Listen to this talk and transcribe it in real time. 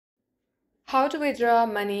How to withdraw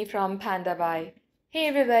money from Pandabuy. Hey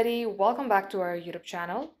everybody, welcome back to our YouTube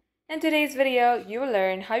channel. In today's video, you will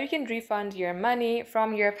learn how you can refund your money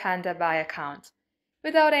from your Pandabuy account.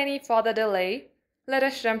 Without any further delay, let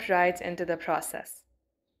us jump right into the process.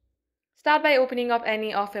 Start by opening up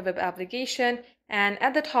any of your web application and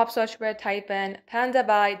at the top search bar type in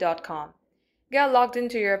pandabuy.com. Get logged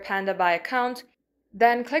into your Pandabuy account,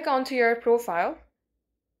 then click onto your profile.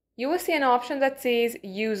 You will see an option that says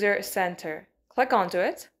User Center. Click onto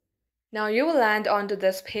it. Now you will land onto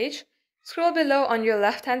this page. Scroll below on your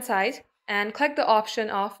left-hand side and click the option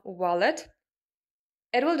of Wallet.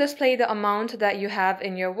 It will display the amount that you have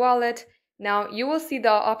in your wallet. Now you will see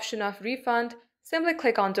the option of Refund. Simply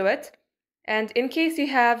click onto it. And in case you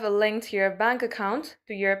have linked your bank account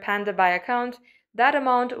to your Pandabuy account, that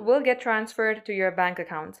amount will get transferred to your bank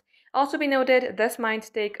account. Also be noted, this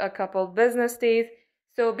might take a couple business days.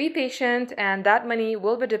 So be patient and that money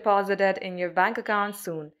will be deposited in your bank account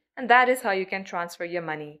soon. And that is how you can transfer your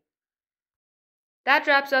money. That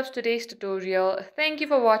wraps up today's tutorial. Thank you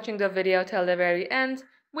for watching the video till the very end.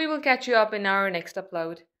 We will catch you up in our next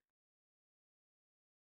upload.